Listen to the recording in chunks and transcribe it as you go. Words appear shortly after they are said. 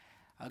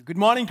Good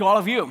morning to all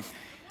of you.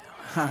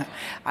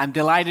 I'm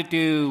delighted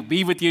to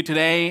be with you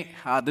today.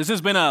 This has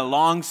been a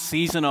long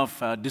season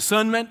of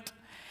discernment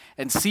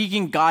and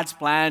seeking God's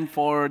plan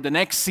for the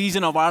next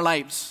season of our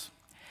lives.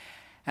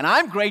 And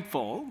I'm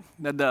grateful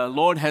that the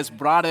Lord has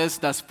brought us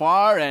thus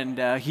far,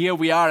 and here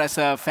we are as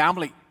a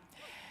family.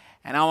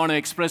 And I want to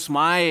express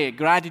my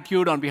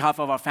gratitude on behalf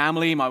of our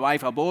family, my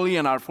wife Aboli,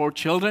 and our 4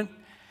 children,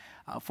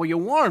 for your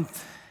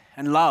warmth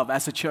and love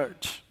as a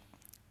church.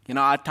 You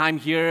know, our time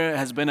here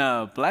has been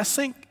a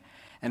blessing,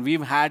 and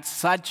we've had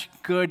such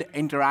good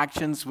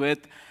interactions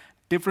with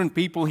different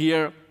people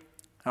here.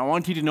 I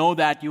want you to know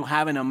that you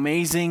have an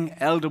amazing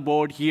elder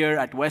board here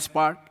at West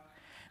Park,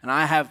 and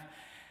I have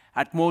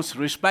utmost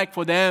respect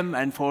for them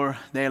and for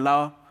their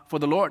love for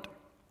the Lord.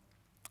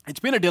 It's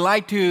been a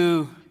delight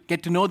to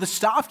get to know the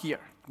staff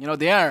here. You know,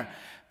 they are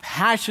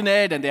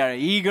passionate and they are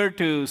eager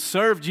to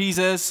serve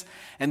Jesus,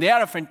 and they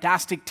are a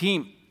fantastic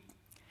team.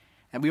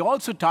 And we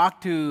also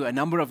talked to a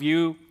number of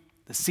you,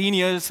 the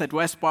seniors at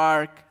West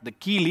Park, the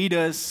key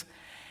leaders,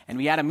 and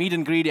we had a meet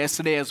and greet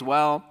yesterday as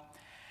well.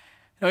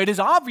 Now, it is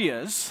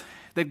obvious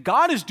that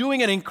God is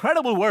doing an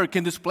incredible work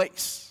in this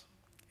place.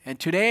 And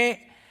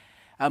today,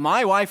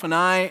 my wife and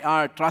I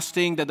are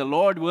trusting that the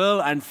Lord will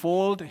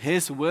unfold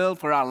His will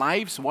for our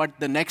lives, what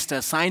the next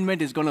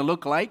assignment is going to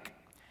look like.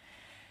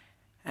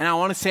 And I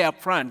want to say up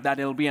front that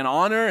it will be an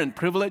honor and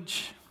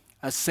privilege,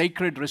 a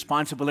sacred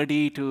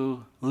responsibility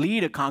to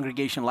lead a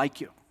congregation like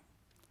you.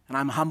 And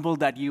I'm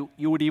humbled that you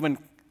would even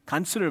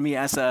consider me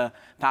as a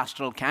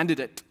pastoral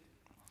candidate.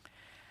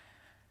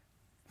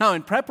 Now,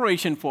 in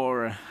preparation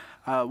for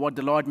what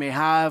the Lord may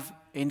have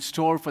in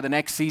store for the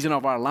next season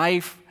of our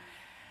life,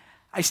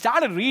 I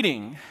started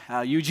reading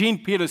Eugene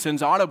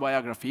Peterson's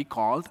autobiography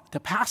called The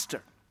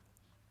Pastor.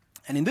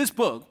 And in this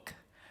book,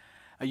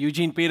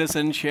 Eugene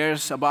Peterson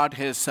shares about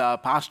his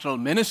pastoral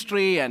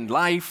ministry and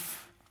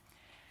life.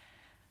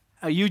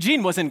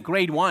 Eugene was in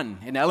grade 1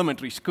 in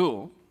elementary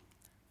school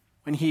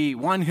when he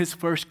won his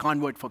first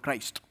convert for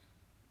Christ.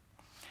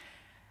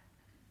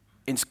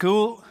 In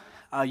school,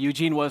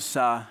 Eugene was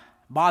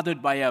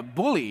bothered by a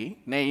bully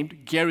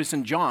named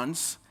Garrison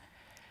Johns,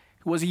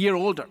 who was a year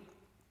older.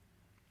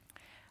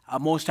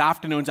 Most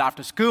afternoons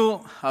after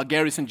school,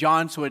 Garrison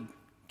Johns would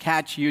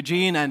catch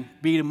Eugene and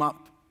beat him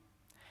up.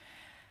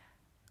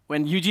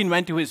 When Eugene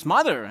went to his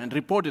mother and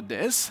reported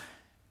this,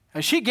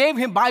 she gave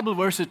him Bible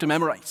verses to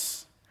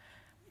memorize.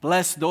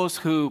 Bless those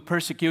who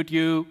persecute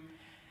you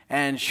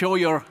and show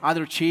your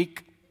other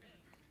cheek.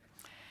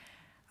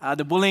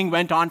 The bullying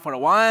went on for a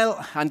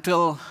while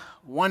until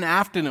one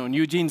afternoon,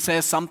 Eugene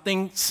says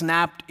something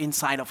snapped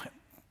inside of him.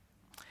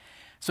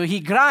 So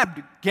he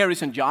grabbed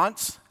Garrison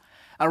Johns,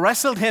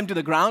 wrestled him to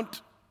the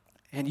ground,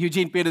 and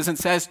Eugene Peterson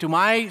says, to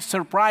my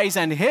surprise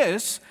and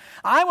his,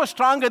 I was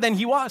stronger than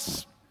he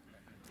was.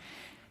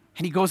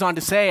 And he goes on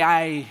to say,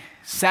 I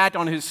sat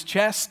on his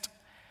chest,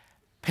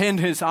 pinned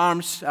his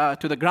arms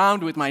to the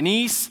ground with my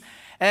knees,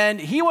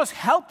 and he was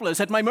helpless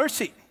at my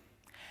mercy.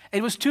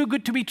 It was too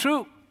good to be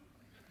true.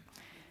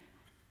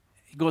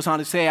 He goes on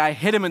to say, I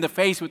hit him in the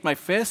face with my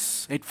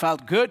fists. It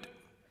felt good.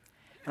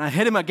 And I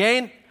hit him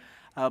again.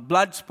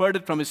 Blood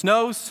spurted from his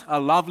nose, a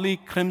lovely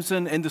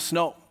crimson in the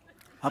snow.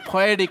 A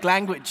poetic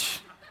language.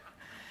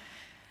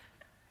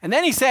 And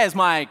then he says,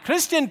 my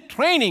Christian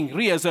training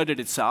reasserted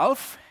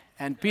itself.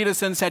 And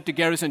Peterson said to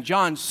Garrison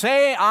Johns,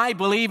 say, I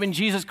believe in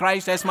Jesus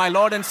Christ as my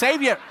Lord and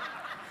Savior.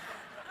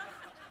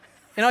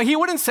 You know, he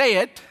wouldn't say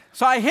it,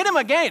 so I hit him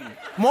again.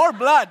 More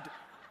blood.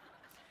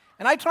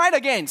 And I tried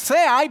again.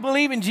 Say, I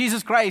believe in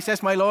Jesus Christ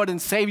as my Lord and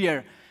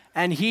Savior.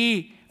 And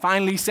he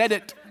finally said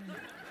it.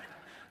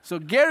 So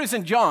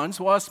Garrison Johns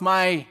was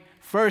my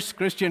first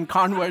Christian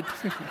convert.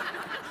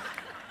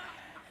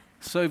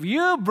 So if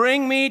you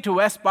bring me to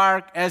West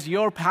Park as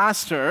your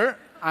pastor,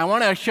 I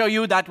want to assure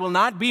you that will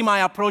not be my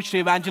approach to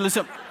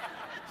evangelism.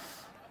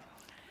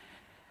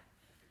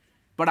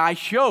 But I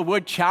sure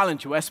would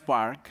challenge West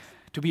Park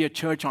to be a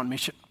church on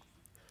mission.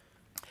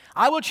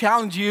 I will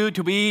challenge you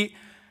to be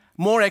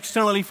more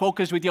externally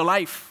focused with your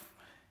life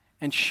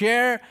and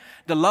share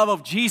the love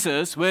of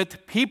Jesus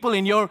with people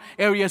in your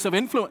areas of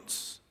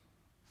influence.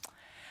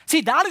 See,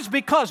 that is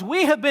because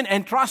we have been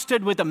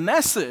entrusted with a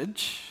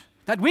message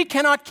that we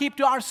cannot keep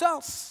to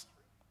ourselves.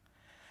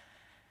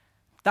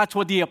 That's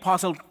what the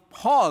Apostle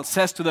Paul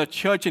says to the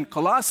church in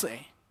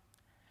Colossae,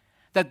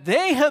 that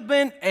they have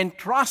been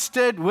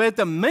entrusted with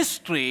a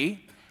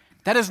mystery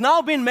that has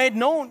now been made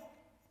known.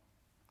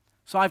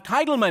 So I've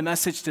titled my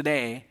message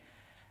today,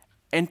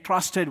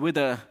 Entrusted with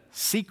a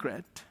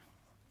Secret.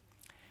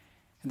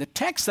 And the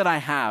text that I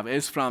have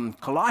is from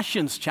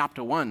Colossians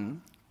chapter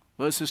 1,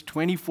 verses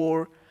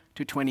 24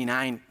 to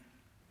 29.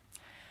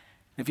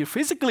 If you're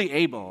physically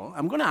able,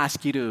 I'm going to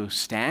ask you to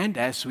stand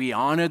as we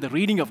honor the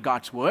reading of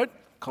God's word.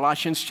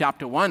 Colossians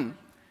chapter 1,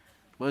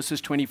 verses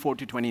 24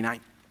 to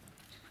 29.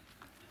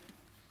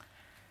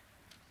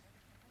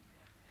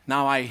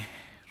 Now I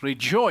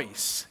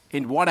rejoice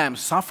in what I am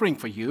suffering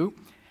for you,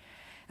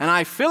 and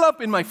I fill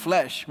up in my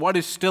flesh what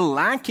is still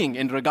lacking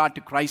in regard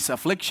to Christ's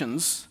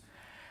afflictions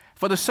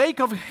for the sake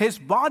of his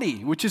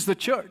body, which is the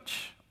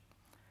church.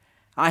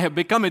 I have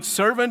become its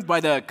servant by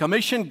the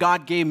commission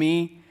God gave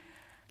me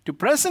to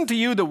present to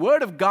you the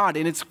Word of God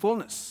in its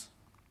fullness,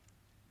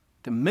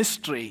 the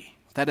mystery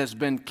that has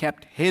been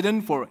kept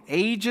hidden for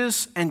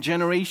ages and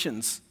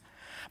generations,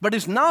 but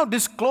is now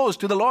disclosed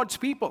to the Lord's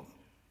people.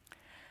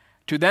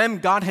 To them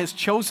God has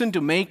chosen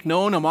to make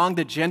known among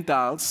the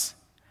Gentiles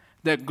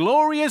the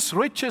glorious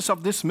riches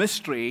of this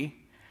mystery,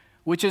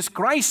 which is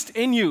Christ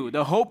in you,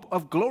 the hope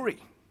of glory.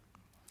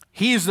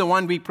 He is the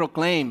one we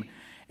proclaim,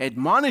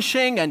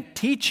 admonishing and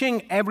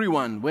teaching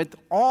everyone with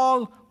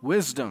all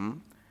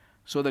wisdom,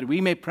 so that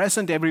we may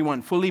present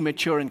everyone fully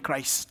mature in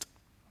Christ.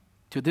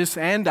 To this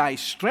end, I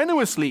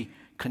strenuously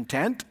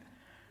contend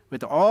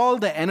with all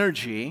the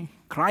energy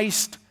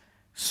Christ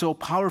so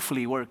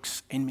powerfully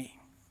works in me.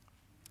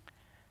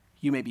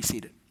 You may be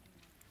seated.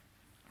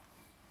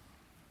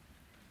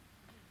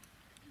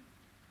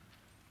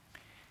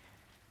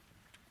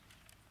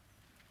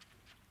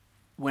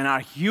 When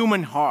our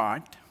human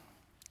heart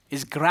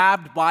is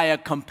grabbed by a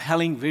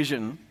compelling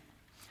vision,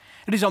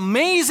 it is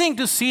amazing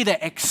to see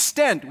the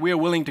extent we are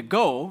willing to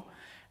go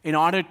in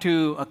order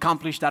to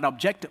accomplish that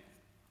objective.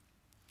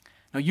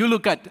 Now, you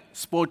look at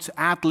sports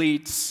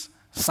athletes,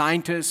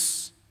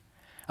 scientists,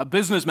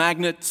 business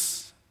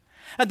magnates,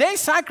 and they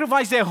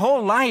sacrifice their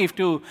whole life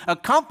to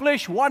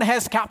accomplish what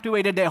has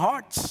captivated their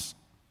hearts.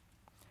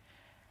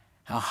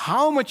 Now,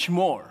 how much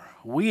more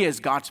we as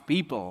God's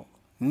people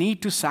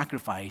need to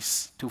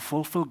sacrifice to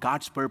fulfill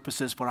God's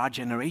purposes for our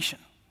generation?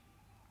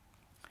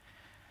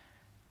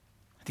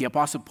 The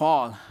Apostle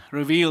Paul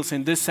reveals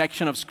in this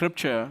section of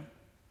Scripture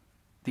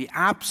the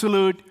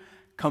absolute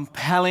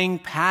compelling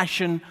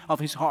passion of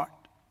his heart.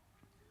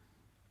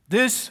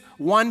 This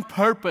one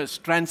purpose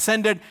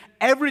transcended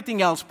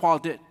everything else Paul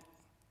did.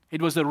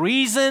 It was the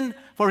reason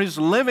for his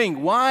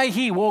living, why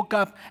he woke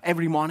up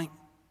every morning.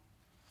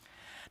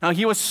 Now,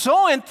 he was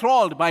so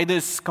enthralled by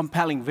this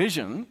compelling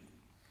vision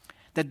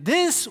that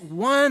this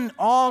one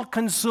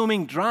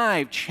all-consuming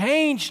drive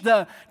changed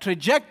the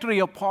trajectory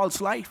of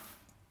Paul's life.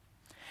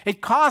 It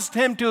caused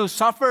him to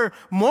suffer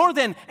more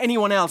than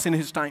anyone else in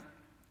his time.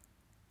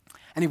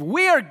 And if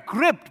we are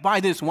gripped by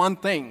this one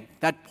thing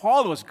that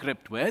Paul was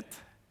gripped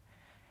with,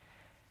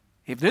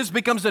 if this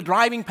becomes the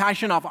driving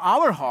passion of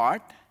our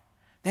heart,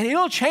 then it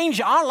will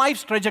change our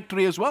life's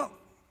trajectory as well.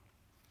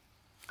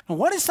 And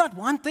what is that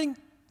one thing?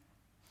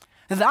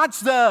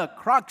 That's the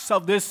crux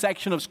of this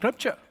section of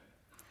Scripture.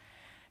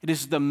 It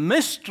is the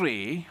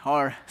mystery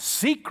or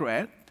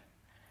secret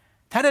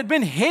that had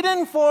been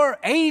hidden for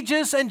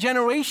ages and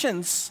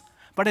generations,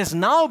 but has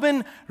now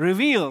been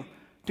revealed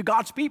to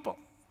God's people.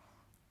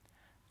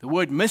 The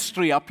word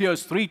mystery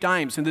appears 3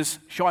 times in this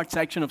short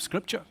section of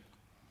Scripture.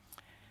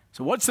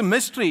 So what's the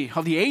mystery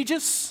of the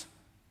ages?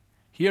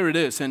 Here it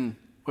is in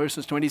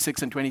verses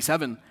 26 and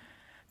 27.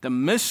 The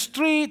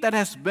mystery that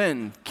has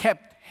been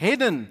kept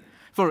hidden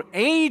for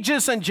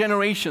ages and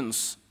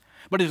generations,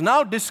 but is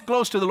now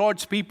disclosed to the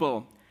Lord's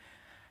people.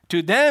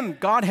 To them,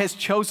 God has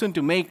chosen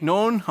to make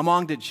known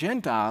among the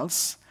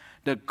Gentiles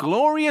the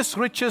glorious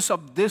riches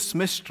of this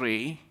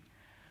mystery,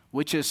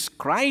 which is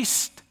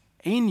Christ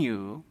in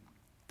you,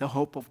 the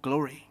hope of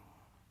glory.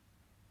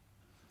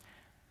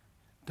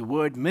 The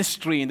word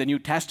mystery in the New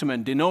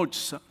Testament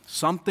denotes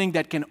something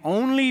that can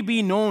only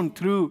be known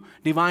through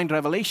divine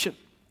revelation.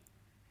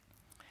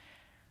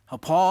 Now,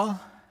 Paul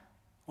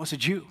was a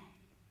Jew.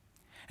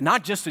 And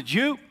not just a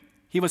Jew,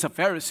 he was a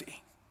Pharisee.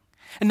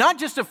 And not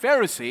just a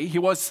Pharisee, he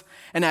was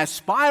an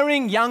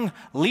aspiring young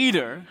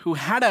leader who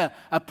had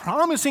a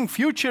promising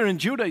future in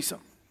Judaism.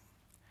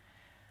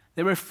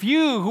 There were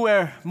few who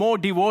were more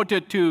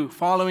devoted to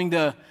following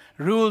the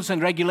rules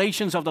and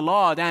regulations of the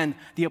law than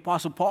the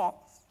Apostle Paul.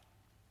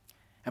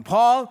 And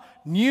Paul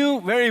knew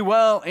very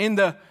well in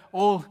the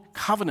Old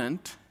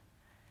Covenant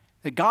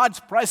that God's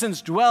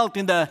presence dwelt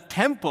in the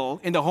temple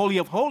in the Holy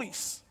of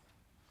Holies.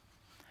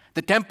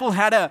 The temple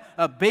had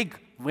a big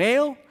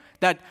veil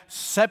that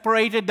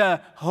separated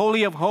the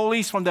Holy of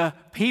Holies from the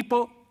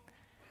people.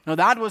 Now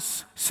that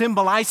was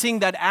symbolizing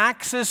that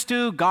access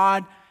to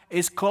God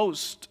is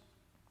closed.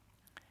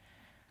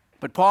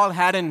 But Paul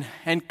had an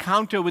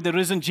encounter with the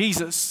risen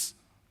Jesus,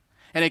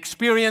 an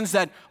experience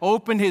that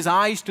opened his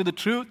eyes to the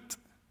truth.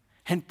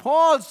 And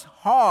Paul's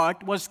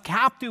heart was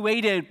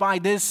captivated by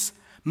this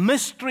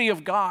mystery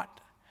of God,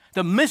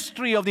 the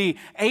mystery of the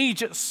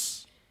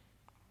ages.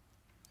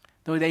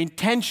 Though the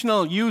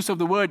intentional use of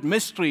the word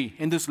mystery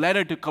in this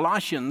letter to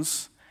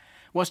Colossians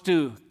was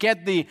to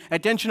get the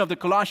attention of the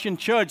Colossian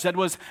church that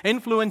was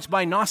influenced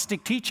by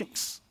Gnostic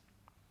teachings.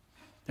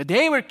 That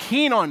they were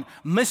keen on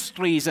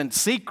mysteries and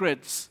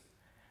secrets,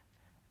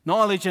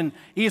 knowledge and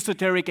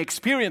esoteric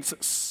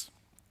experiences.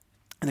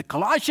 And the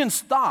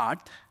Colossians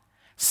thought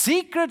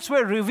secrets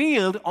were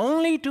revealed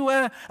only to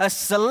a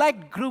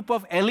select group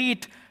of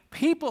elite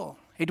people.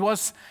 It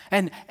was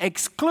an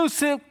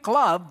exclusive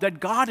club that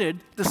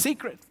guarded the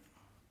secret.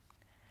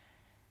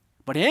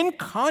 But in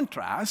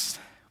contrast,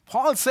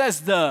 Paul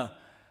says the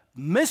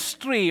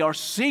mystery or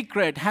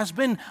secret has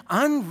been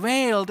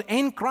unveiled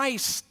in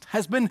Christ,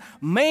 has been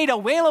made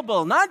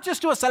available not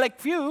just to a select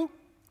few,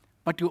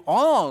 but to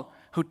all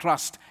who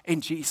trust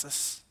in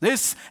Jesus.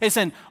 This is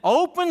an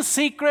open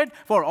secret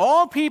for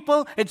all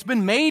people. It's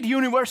been made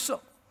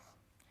universal.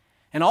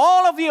 And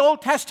all of the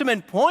Old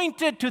Testament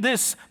pointed to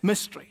this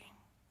mystery,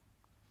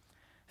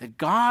 that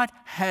God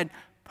had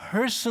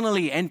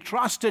personally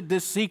entrusted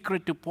this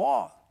secret to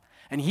Paul.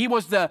 And he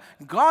was the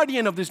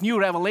guardian of this new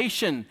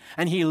revelation.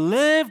 And he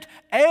lived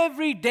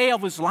every day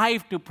of his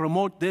life to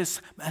promote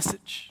this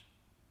message.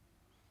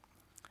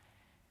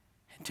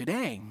 And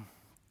today,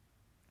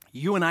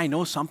 you and I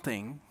know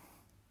something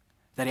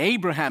that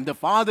Abraham, the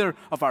father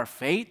of our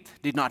faith,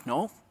 did not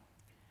know.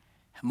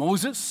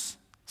 Moses,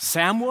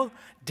 Samuel,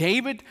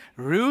 David,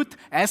 Ruth,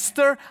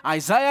 Esther,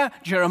 Isaiah,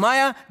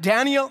 Jeremiah,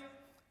 Daniel,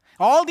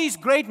 all these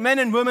great men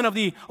and women of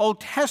the Old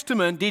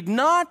Testament did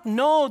not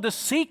know the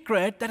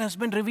secret that has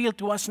been revealed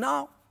to us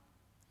now.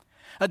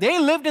 They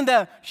lived in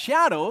the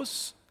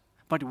shadows,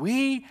 but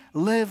we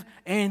live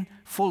in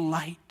full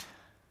light.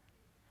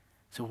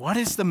 So what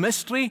is the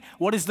mystery?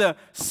 What is the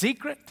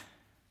secret?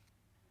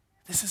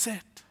 This is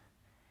it.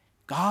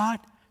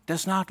 God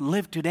does not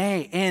live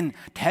today in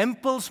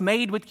temples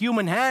made with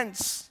human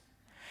hands.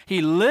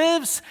 He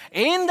lives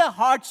in the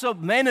hearts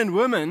of men and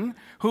women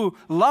who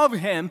love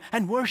Him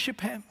and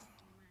worship Him.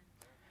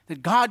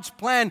 That God's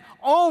plan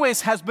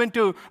always has been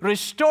to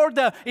restore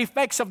the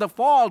effects of the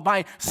fall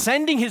by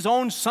sending His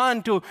own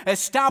Son to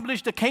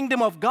establish the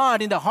kingdom of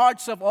God in the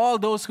hearts of all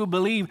those who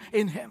believe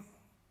in Him.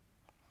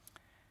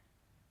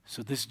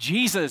 So this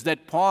Jesus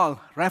that Paul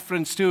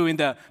referenced to in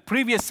the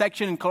previous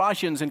section in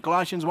Colossians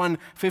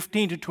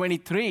 1:15 to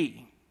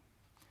 23,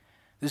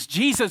 this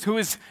Jesus who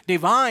is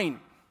divine,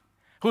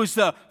 who is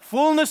the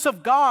fullness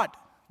of God,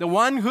 the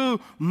one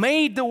who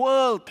made the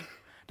world,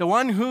 the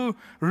one who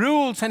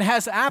rules and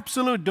has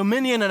absolute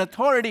dominion and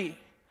authority,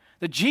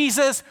 the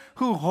Jesus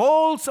who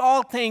holds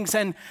all things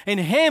and in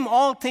Him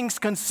all things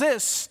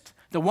consist,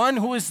 the one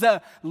who is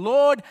the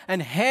Lord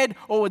and head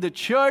over the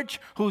church,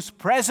 whose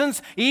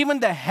presence even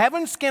the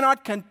heavens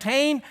cannot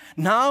contain,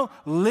 now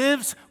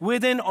lives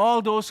within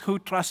all those who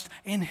trust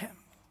in Him.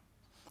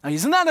 Now,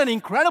 isn't that an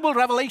incredible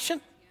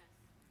revelation?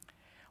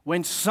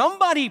 When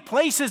somebody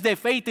places their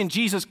faith in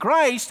Jesus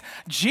Christ,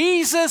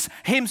 Jesus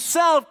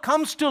Himself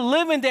comes to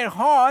live in their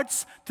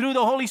hearts through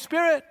the Holy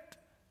Spirit.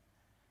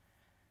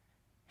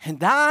 And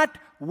that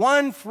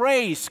one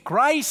phrase,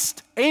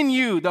 Christ in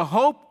you, the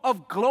hope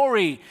of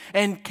glory,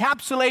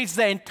 encapsulates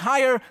the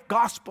entire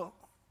gospel.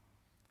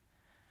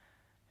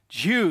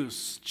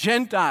 Jews,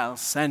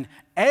 Gentiles, and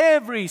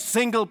every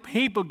single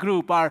people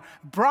group are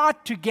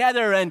brought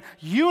together and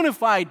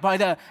unified by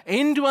the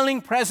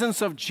indwelling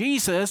presence of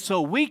Jesus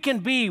so we can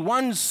be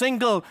one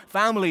single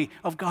family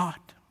of God.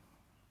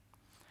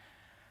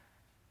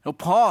 Now,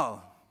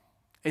 Paul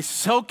is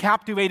so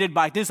captivated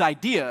by this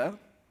idea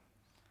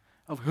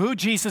of who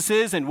Jesus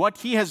is and what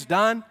He has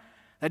done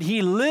that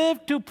he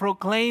lived to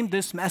proclaim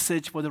this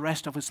message for the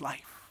rest of his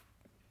life.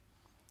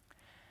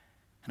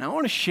 And I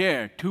want to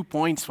share 2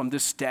 points from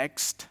this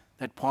text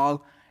that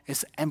Paul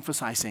is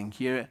emphasizing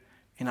here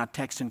in our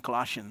text in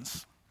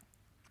Colossians.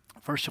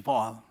 First of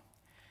all,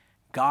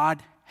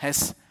 God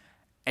has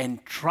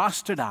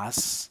entrusted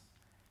us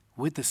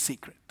with the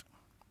secret.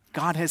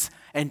 God has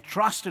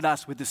entrusted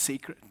us with the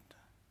secret.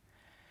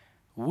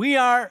 We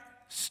are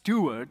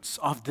stewards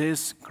of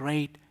this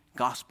great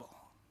gospel.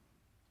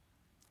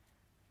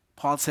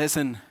 Paul says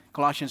in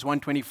Colossians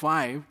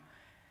 1:25,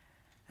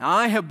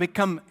 I have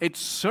become its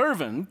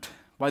servant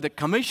by the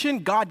commission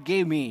God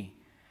gave me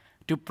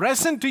to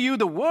present to you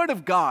the word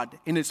of God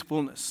in its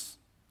fullness.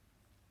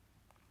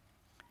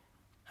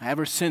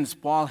 Ever since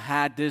Paul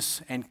had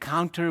this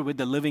encounter with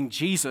the living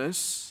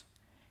Jesus,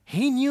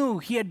 he knew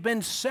he had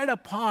been set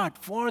apart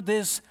for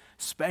this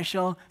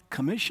special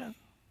commission.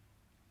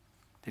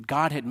 That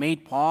God had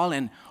made Paul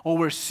an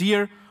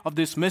overseer of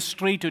this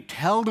mystery to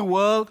tell the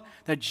world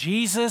that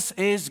Jesus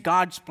is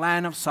God's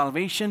plan of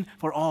salvation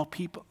for all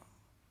people.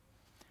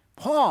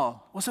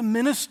 Paul was a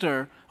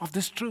minister of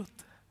this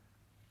truth.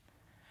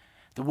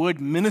 The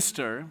word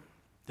minister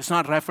does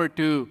not refer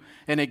to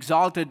an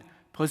exalted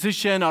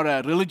position or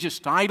a religious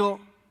title,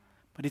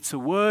 but it's a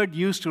word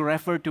used to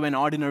refer to an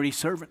ordinary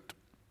servant.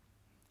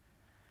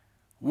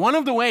 One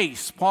of the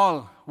ways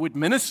Paul would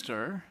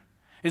minister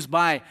is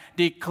by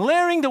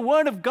declaring the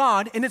word of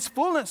God in its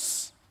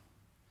fullness.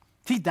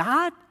 See,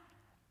 that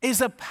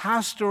is a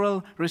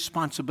pastoral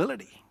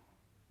responsibility.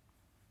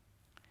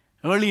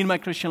 Early in my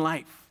Christian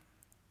life,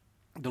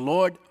 the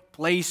Lord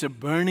placed a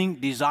burning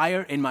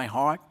desire in my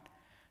heart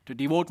to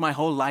devote my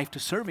whole life to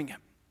serving Him.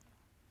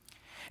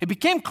 It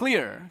became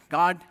clear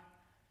God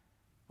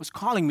was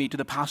calling me to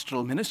the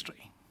pastoral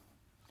ministry,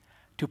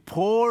 to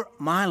pour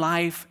my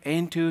life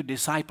into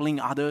discipling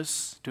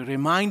others, to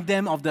remind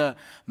them of the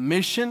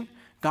mission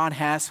God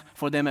has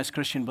for them as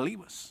Christian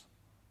believers.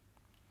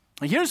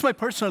 Now, here's my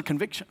personal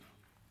conviction.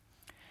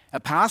 A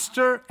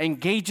pastor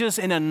engages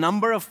in a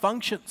number of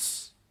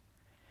functions.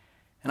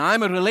 And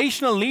I'm a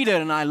relational leader,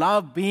 and I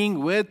love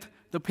being with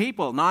the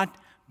people, not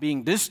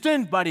being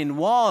distant, but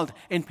involved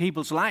in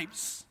people's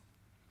lives.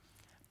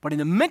 But in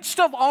the midst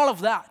of all of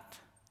that,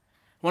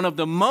 one of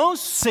the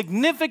most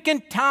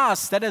significant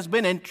tasks that has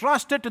been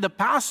entrusted to the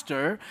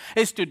pastor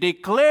is to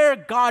declare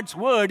God's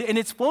word in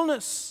its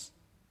fullness.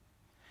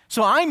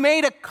 So I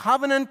made a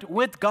covenant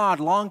with God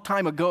a long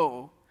time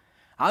ago.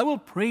 I will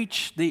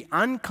preach the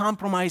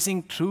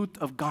uncompromising truth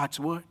of God's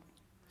word.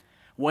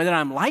 Whether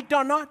I'm liked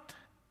or not,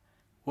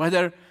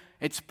 whether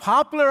it's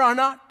popular or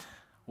not,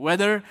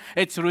 whether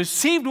it's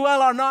received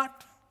well or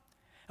not,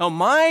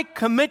 my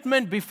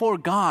commitment before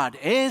God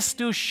is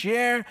to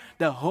share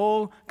the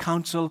whole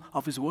counsel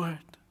of His word.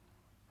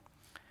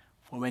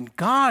 For when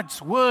God's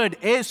word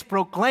is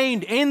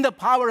proclaimed in the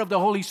power of the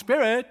Holy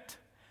Spirit,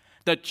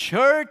 the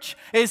church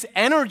is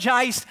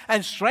energized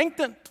and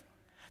strengthened.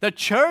 The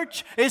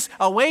church is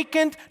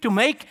awakened to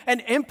make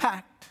an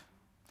impact.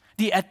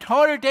 The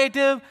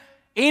authoritative,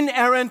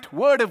 inerrant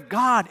word of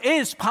God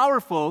is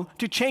powerful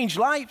to change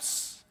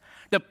lives.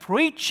 The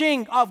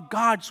preaching of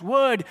God's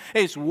word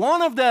is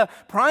one of the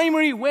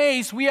primary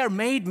ways we are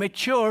made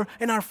mature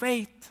in our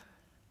faith.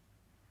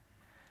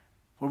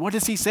 Well, what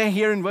does he say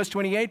here in verse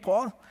 28,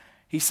 Paul?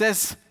 He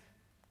says,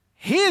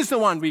 He is the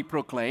one we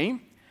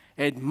proclaim,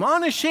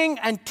 admonishing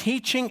and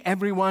teaching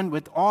everyone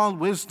with all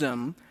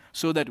wisdom,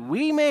 so that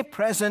we may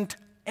present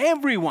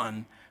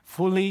everyone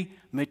fully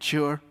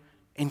mature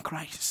in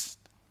Christ.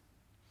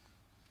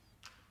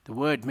 The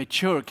word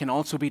mature can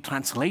also be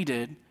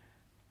translated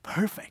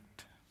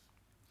perfect.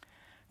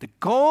 The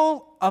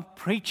goal of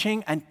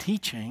preaching and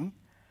teaching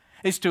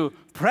is to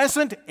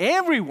present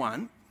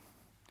everyone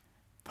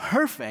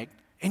perfect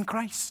in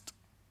Christ.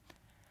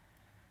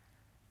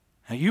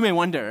 Now you may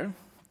wonder,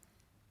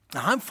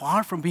 I'm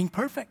far from being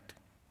perfect.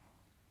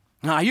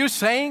 Now are you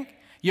saying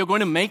you're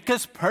going to make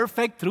us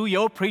perfect through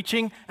your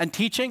preaching and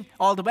teaching?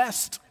 All the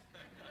best.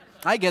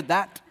 I get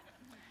that.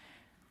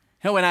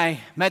 When I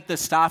met the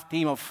staff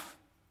team of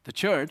the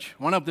church,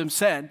 one of them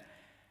said,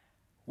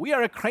 "We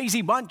are a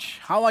crazy bunch.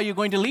 How are you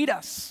going to lead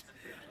us?"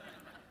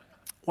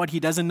 What he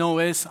doesn't know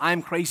is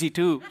I'm crazy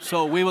too,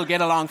 so we will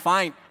get along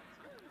fine.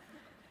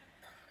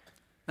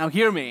 Now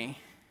hear me.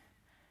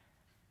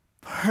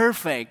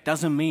 Perfect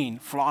doesn't mean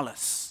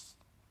flawless.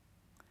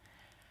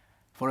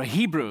 For a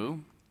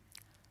Hebrew,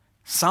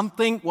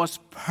 something was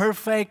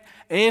perfect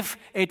if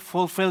it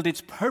fulfilled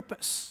its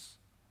purpose.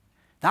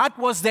 That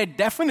was their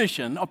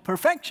definition of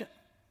perfection.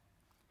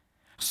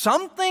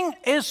 Something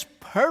is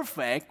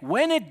perfect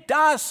when it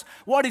does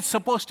what it's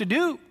supposed to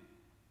do.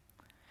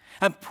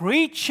 And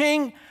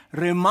preaching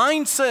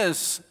reminds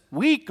us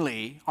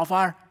weekly of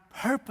our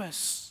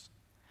purpose,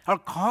 our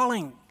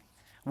calling,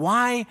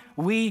 why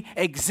we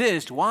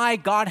exist, why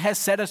God has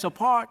set us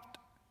apart.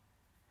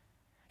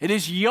 It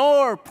is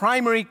your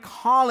primary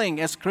calling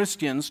as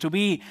Christians to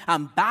be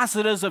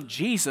ambassadors of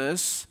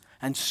Jesus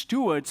and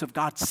stewards of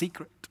God's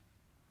secret.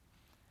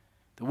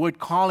 The word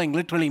calling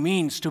literally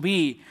means to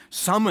be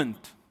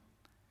summoned.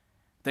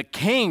 The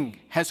King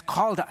has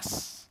called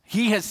us.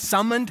 He has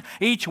summoned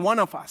each one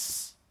of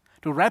us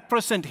to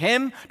represent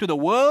Him to the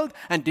world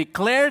and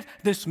declare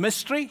this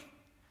mystery.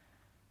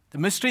 The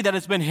mystery that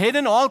has been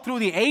hidden all through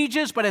the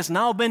ages but has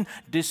now been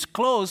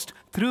disclosed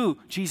through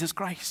Jesus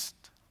Christ.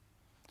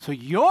 So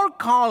your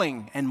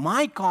calling and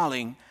my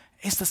calling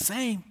is the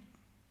same.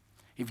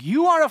 If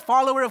you are a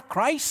follower of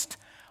Christ,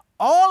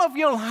 all of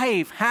your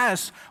life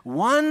has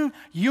one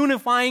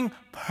unifying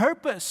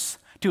purpose: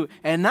 to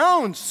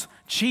announce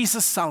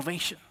Jesus'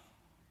 salvation.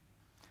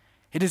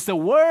 It is the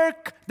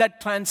work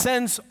that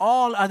transcends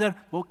all other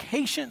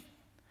vocation.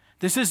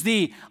 This is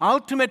the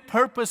ultimate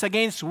purpose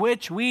against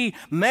which we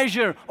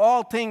measure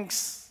all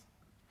things.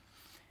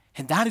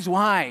 And that is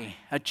why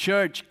a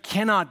church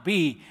cannot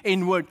be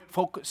inward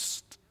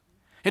focused.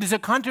 It is a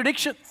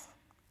contradiction.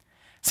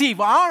 See, if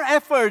our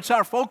efforts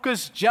are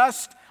focused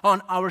just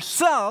on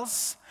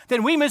ourselves,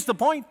 then we miss the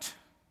point.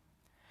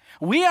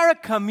 We are a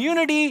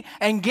community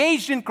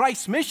engaged in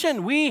Christ's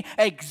mission. We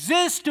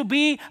exist to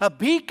be a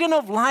beacon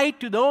of light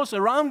to those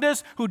around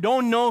us who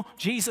don't know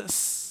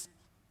Jesus.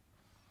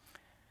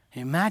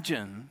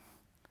 Imagine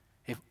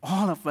if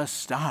all of us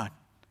start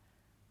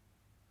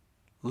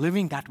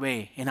living that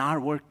way in our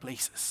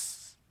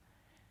workplaces,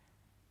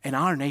 in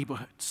our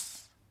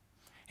neighborhoods,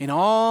 in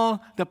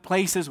all the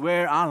places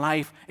where our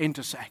life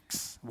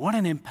intersects. What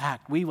an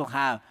impact we will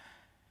have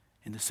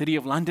in the city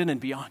of London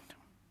and beyond.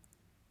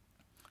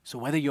 So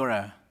whether you're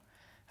a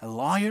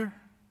lawyer,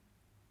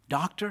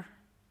 doctor,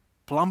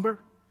 plumber,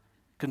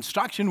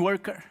 construction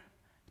worker,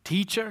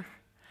 teacher,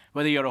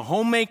 whether you're a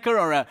homemaker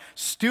or a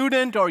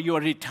student or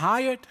you're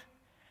retired,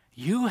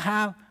 you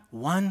have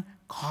one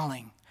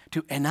calling: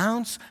 to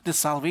announce the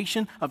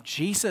salvation of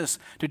Jesus,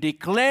 to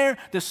declare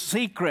the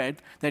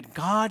secret that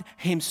God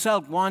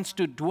Himself wants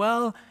to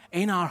dwell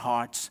in our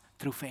hearts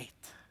through faith.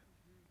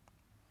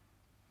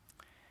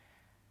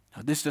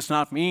 Now, this does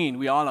not mean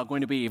we all are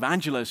going to be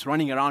evangelists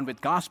running around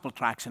with gospel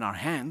tracts in our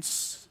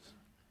hands.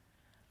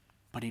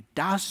 But it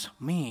does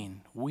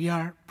mean we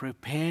are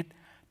prepared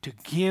to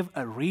give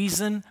a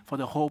reason for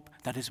the hope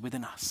that is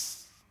within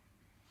us.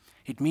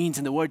 It means,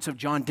 in the words of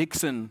John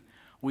Dixon,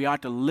 we are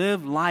to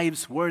live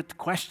lives worth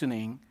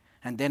questioning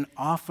and then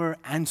offer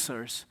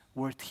answers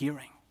worth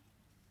hearing.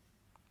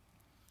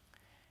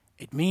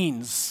 It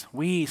means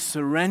we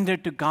surrender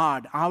to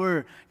God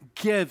our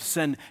gifts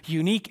and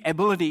unique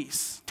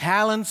abilities,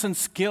 talents and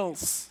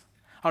skills,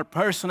 our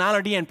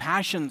personality and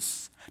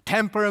passions,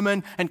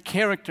 temperament and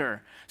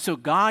character, so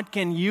God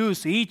can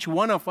use each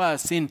one of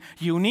us in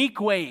unique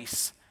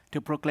ways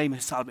to proclaim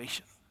His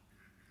salvation.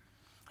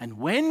 And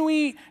when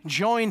we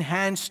join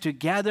hands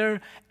together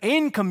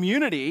in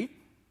community,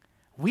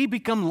 we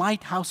become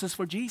lighthouses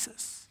for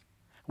Jesus.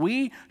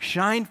 We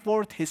shine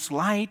forth His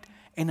light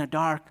in a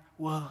dark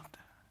world.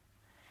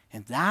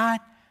 And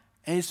that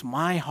is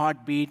my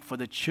heartbeat for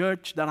the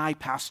church that I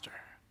pastor.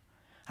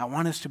 I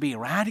want us to be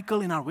radical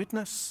in our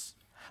witness.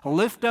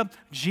 Lift up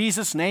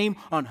Jesus' name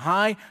on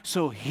high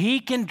so He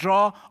can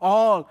draw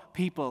all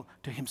people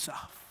to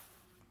Himself.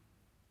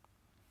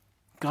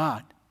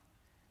 God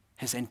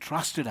has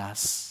entrusted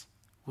us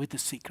with the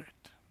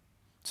secret.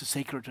 It's a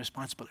sacred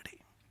responsibility.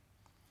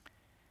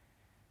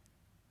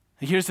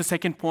 Here's the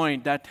second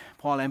point that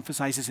Paul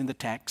emphasizes in the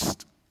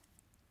text.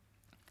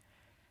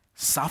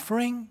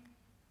 Suffering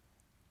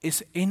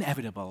is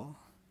inevitable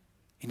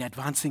in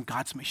advancing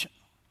God's mission.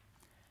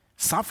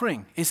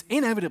 Suffering is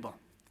inevitable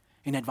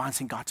in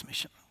advancing God's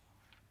mission.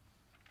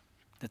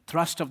 The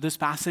thrust of this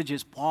passage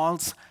is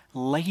Paul's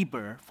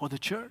labor for the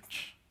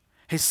church,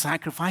 his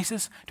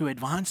sacrifices to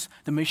advance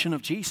the mission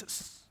of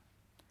Jesus.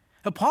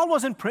 Now, Paul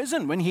was in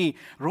prison when he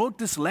wrote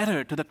this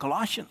letter to the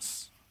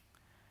Colossians.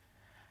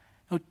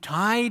 Now,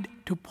 tied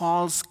to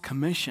Paul's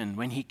commission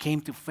when he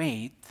came to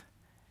faith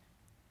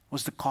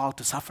was the call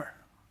to suffer.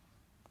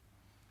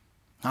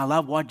 I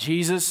love what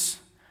Jesus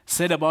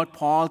said about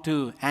Paul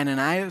to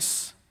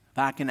Ananias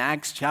back in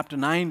Acts chapter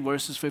 9,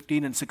 verses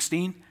 15 and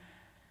 16.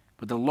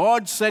 But the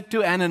Lord said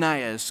to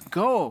Ananias,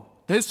 "Go,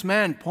 this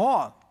man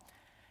Paul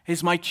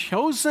is my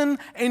chosen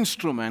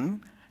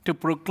instrument to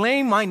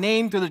proclaim my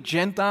name to the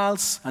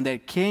Gentiles and their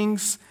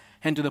kings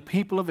and to the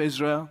people of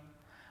Israel.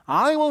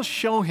 I will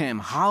show him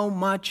how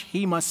much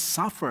he must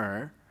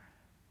suffer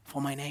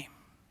for my name."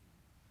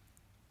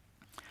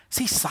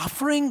 See,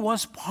 suffering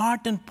was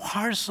part and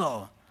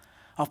parcel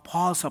of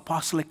Paul's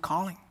apostolic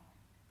calling.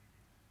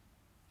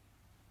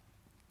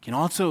 You can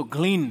also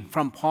glean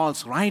from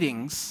Paul's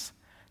writings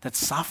that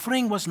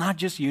suffering was not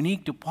just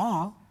unique to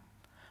Paul,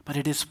 but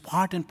it is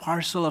part and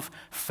parcel of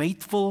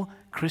faithful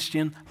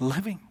Christian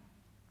living.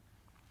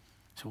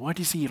 So what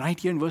is he right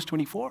here in verse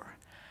 24?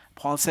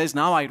 Paul says,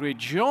 "Now I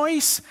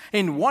rejoice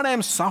in what I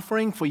am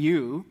suffering for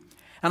you,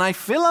 and I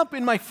fill up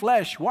in my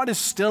flesh what is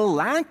still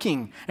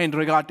lacking in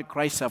regard to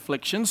Christ's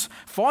afflictions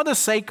for the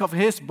sake of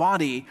His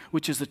body,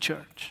 which is the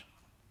church."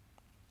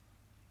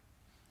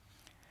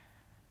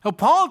 Now,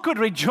 Paul could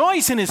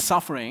rejoice in his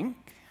suffering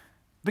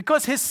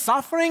because his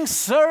suffering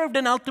served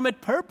an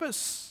ultimate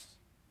purpose,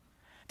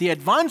 the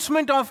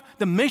advancement of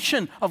the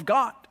mission of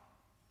God.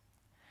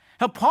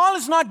 Now, Paul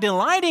is not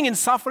delighting in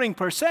suffering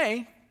per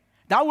se.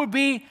 That would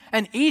be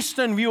an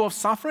Eastern view of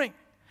suffering,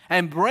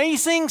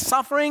 embracing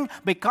suffering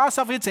because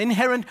of its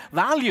inherent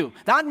value.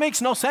 That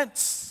makes no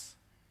sense.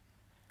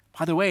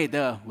 By the way,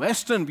 the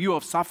Western view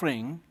of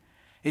suffering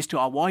is to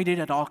avoid it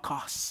at all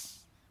costs.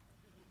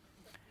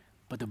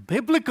 But the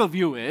biblical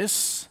view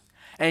is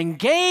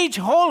engage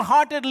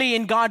wholeheartedly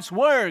in God's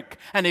work,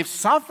 and if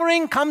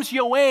suffering comes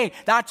your way,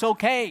 that's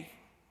okay.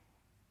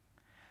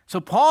 So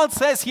Paul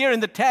says here in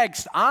the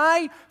text,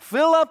 I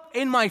fill up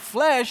in my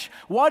flesh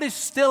what is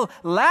still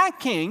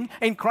lacking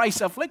in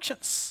Christ's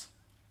afflictions.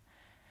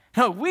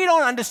 Now, we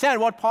don't understand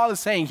what Paul is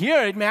saying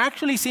here. It may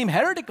actually seem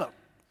heretical.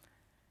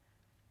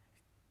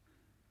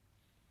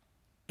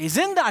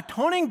 Isn't the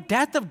atoning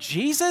death of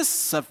Jesus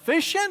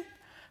sufficient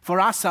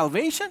for our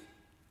salvation?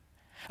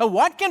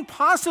 What can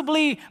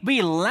possibly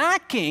be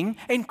lacking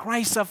in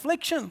Christ's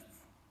affliction?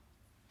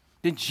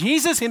 Did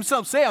Jesus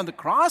Himself say on the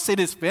cross, "It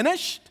is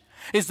finished"?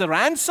 Is the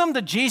ransom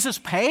that Jesus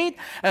paid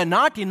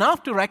not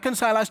enough to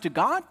reconcile us to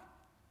God?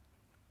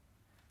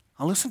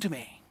 Now listen to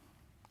me.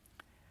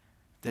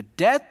 The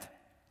death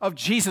of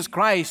Jesus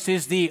Christ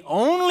is the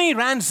only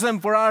ransom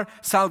for our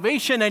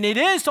salvation, and it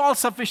is all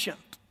sufficient.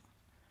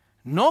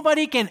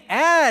 Nobody can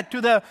add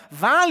to the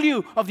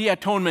value of the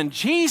atonement.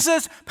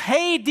 Jesus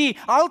paid the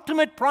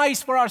ultimate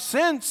price for our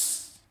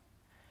sins.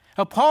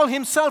 Paul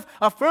himself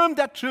affirmed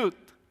that truth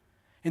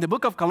in the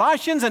book of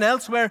Colossians and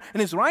elsewhere in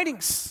his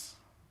writings.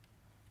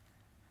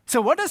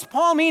 So what does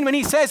Paul mean when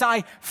he says,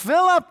 I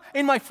fill up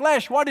in my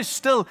flesh what is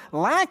still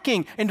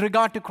lacking in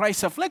regard to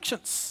Christ's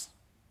afflictions?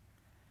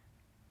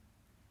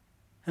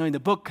 Now, in the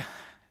book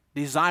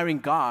Desiring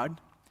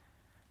God,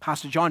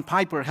 Pastor John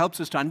Piper helps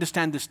us to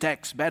understand this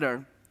text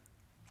better.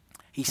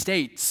 He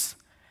states,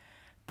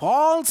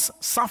 Paul's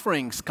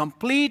sufferings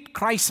complete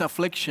Christ's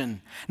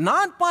affliction,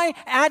 not by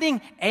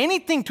adding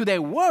anything to their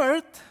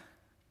worth,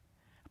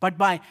 but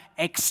by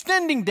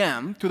extending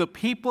them to the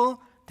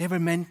people they were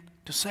meant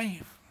to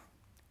save.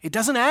 It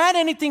doesn't add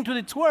anything to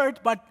its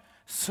worth, but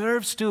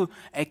serves to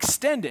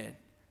extend it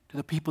to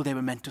the people they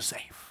were meant to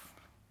save.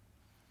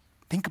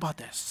 Think about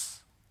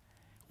this.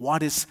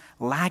 What is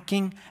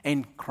lacking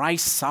in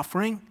Christ's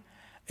suffering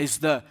is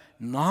the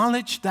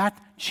knowledge that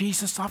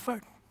Jesus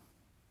suffered.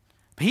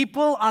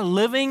 People are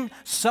living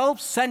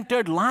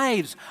self-centered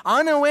lives,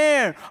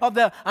 unaware of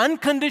the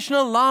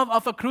unconditional love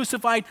of a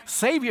crucified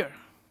Savior.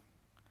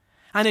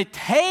 And it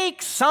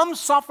takes some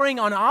suffering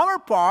on our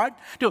part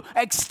to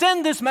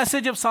extend this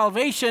message of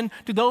salvation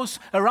to those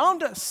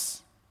around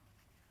us.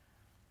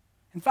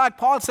 In fact,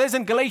 Paul says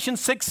in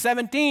Galatians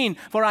 6:17,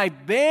 "For I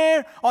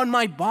bear on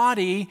my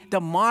body the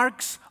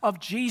marks of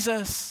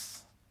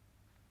Jesus."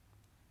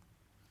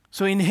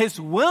 So in his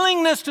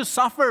willingness to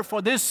suffer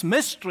for this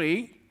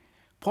mystery,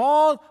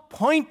 Paul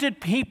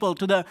pointed people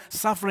to the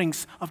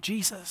sufferings of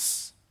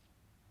Jesus.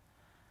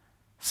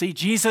 See,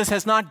 Jesus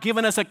has not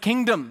given us a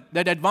kingdom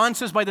that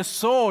advances by the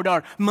sword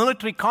or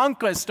military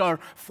conquest or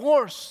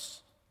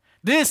force.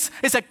 This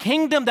is a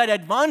kingdom that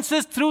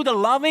advances through the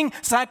loving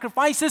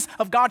sacrifices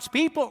of God's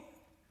people.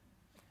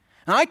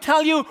 And I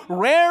tell you,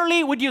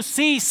 rarely would you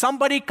see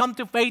somebody come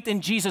to faith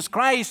in Jesus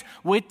Christ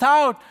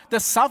without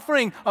the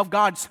suffering of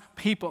God's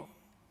people.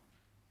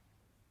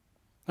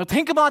 Now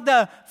think about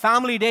the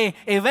Family Day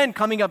event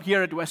coming up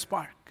here at West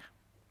Park.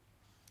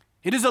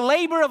 It is a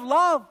labor of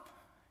love.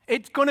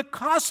 It's going to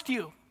cost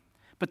you.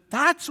 But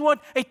that's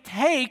what it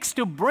takes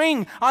to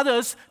bring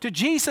others to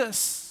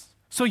Jesus.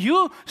 So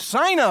you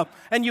sign up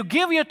and you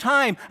give your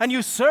time and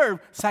you serve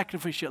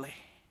sacrificially.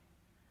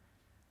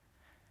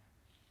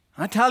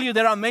 I tell you,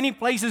 there are many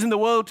places in the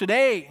world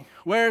today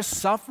where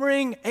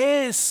suffering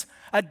is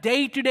a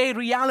day-to-day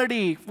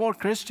reality for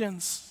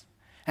Christians.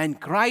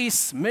 And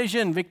Christ's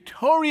mission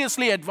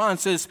victoriously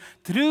advances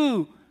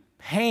through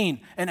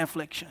pain and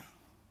affliction.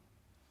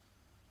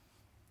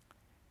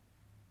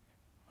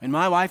 When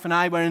my wife and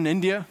I were in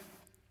India,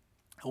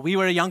 we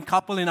were a young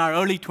couple in our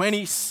early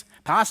 20s,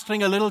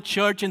 pastoring a little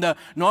church in the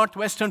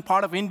northwestern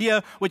part of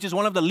India, which is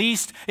one of the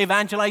least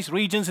evangelized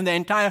regions in the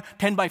entire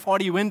 10 by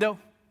 40 window.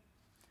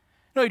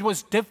 It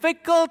was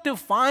difficult to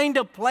find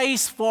a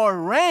place for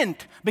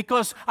rent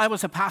because I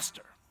was a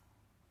pastor.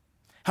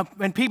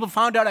 When people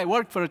found out I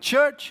worked for a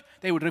church,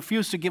 they would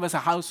refuse to give us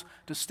a house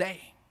to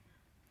stay.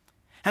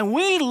 And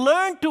we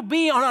learned to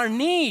be on our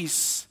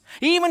knees,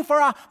 even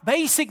for our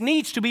basic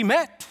needs to be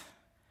met.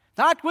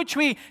 That which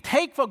we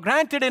take for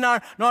granted in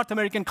our North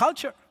American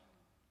culture.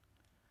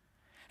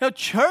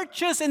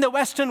 Churches in the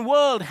Western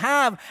world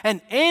have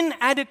an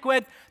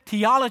inadequate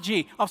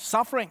theology of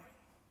suffering.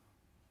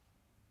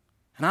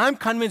 And I'm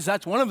convinced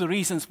that's one of the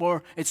reasons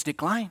for its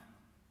decline.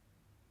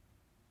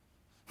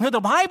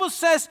 The Bible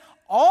says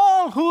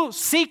all who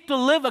seek to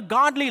live a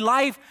godly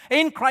life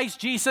in Christ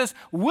Jesus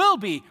will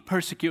be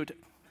persecuted.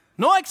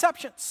 No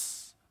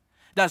exceptions.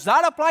 Does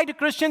that apply to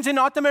Christians in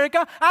North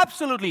America?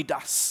 Absolutely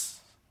does.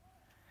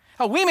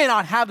 We may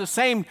not have the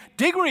same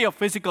degree of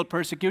physical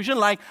persecution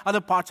like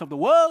other parts of the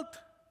world,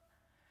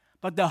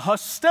 but the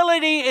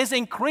hostility is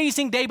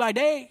increasing day by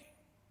day.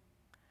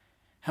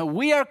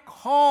 We are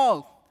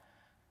called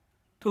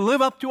to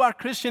live up to our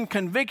Christian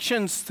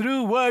convictions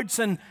through words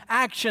and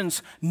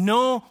actions,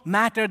 no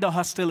matter the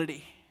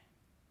hostility.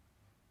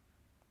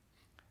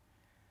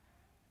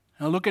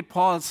 Now look at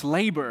Paul's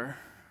labor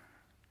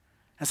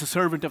as a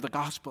servant of the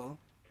gospel.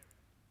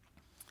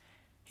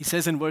 He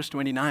says in verse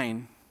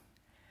 29,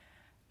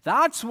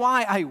 "That's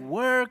why I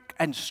work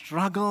and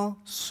struggle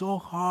so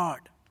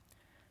hard,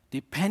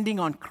 depending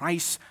on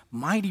Christ's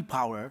mighty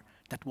power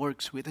that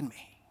works within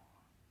me."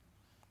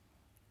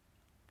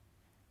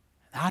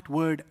 That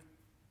word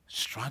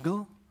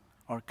struggle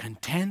or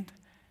contend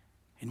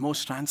in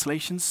most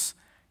translations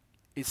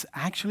is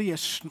actually a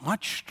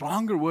much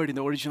stronger word in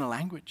the original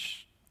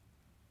language.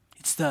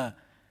 It's the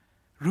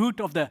root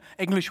of the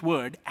English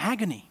word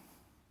agony.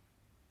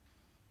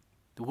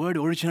 The word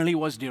originally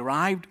was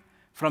derived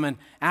from an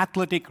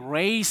athletic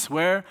race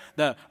where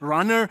the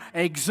runner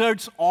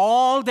exerts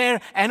all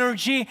their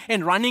energy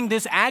in running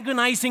this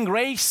agonizing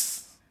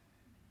race.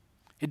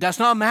 It does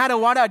not matter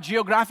what our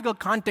geographical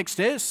context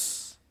is.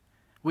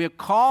 We are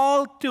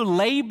called to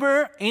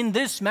labor in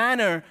this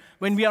manner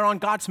when we are on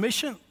God's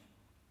mission,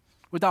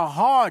 with our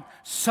heart,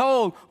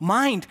 soul,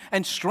 mind,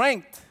 and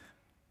strength.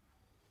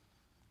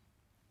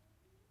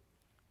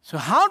 So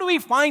how do we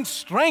find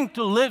strength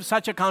to live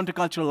such a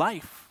countercultural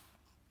life?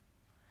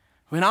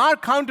 When our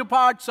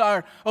counterparts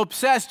are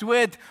obsessed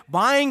with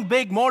buying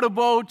big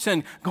motorboats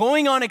and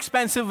going on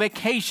expensive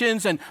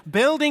vacations and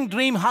building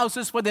dream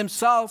houses for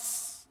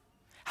themselves,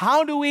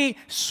 how do we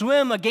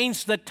swim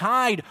against the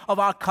tide of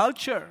our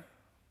culture?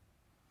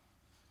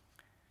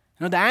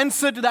 The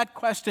answer to that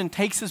question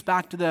takes us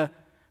back to the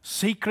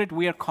secret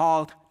we are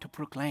called to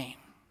proclaim.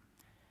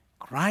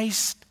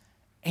 Christ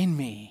in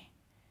me,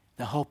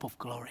 the hope of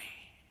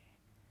glory.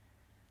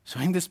 So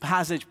in this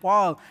passage,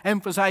 Paul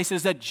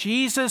emphasizes that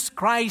Jesus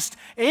Christ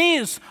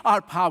is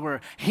our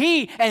power.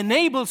 He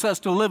enables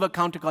us to live a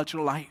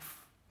countercultural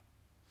life.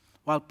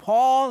 While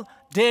Paul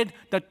did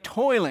the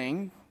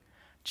toiling,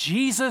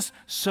 Jesus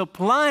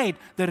supplied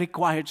the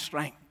required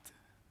strength.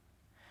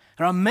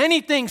 There are many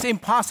things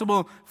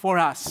impossible for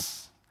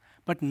us,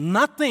 but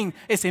nothing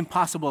is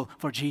impossible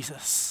for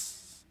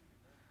Jesus.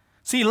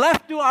 See,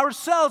 left to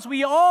ourselves,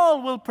 we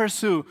all will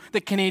pursue the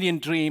Canadian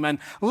dream and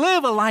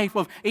live a life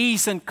of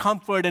ease and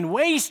comfort and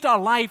waste our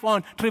life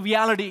on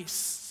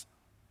trivialities.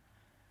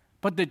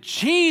 But the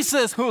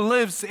Jesus who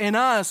lives in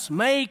us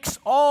makes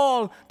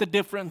all the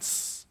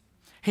difference.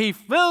 He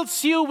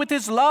fills you with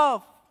His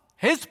love,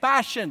 His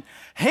passion,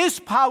 His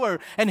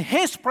power, and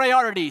His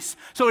priorities.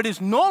 So it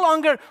is no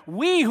longer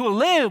we who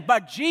live,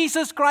 but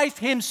Jesus Christ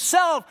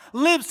Himself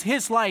lives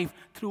His life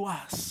through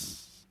us.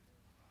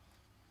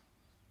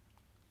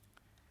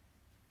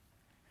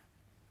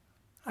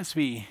 As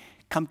we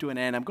come to an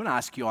end, I'm going to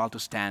ask you all to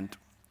stand.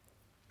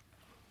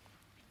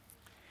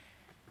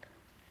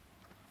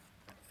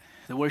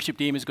 The worship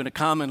team is going to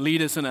come and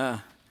lead us in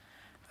a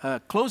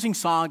closing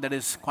song that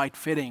is quite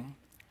fitting.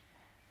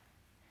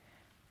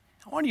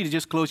 I want you to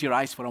just close your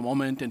eyes for a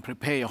moment and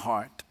prepare your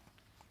heart.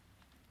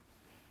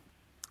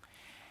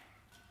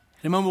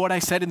 Remember what I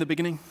said in the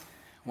beginning?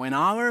 When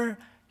our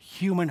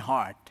human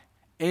heart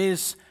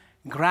is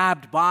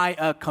grabbed by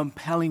a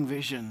compelling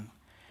vision,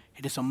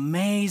 it is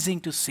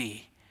amazing to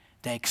see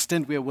the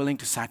extent we are willing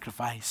to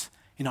sacrifice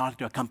in order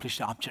to accomplish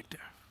the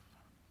objective.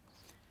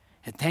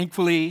 And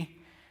thankfully,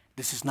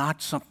 this is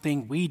not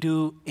something we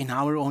do in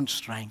our own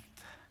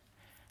strength.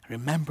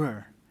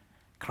 Remember,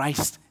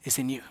 Christ is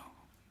in you.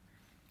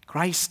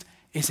 Christ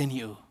is in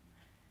you.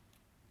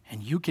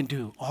 And you can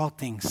do all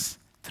things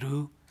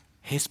through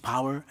His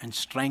power and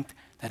strength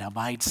that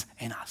abides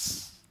in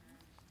us.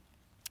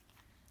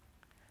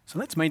 So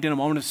let's maintain a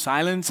moment of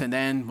silence, and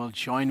then we'll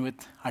join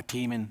with our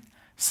team in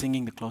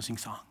singing the closing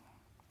song.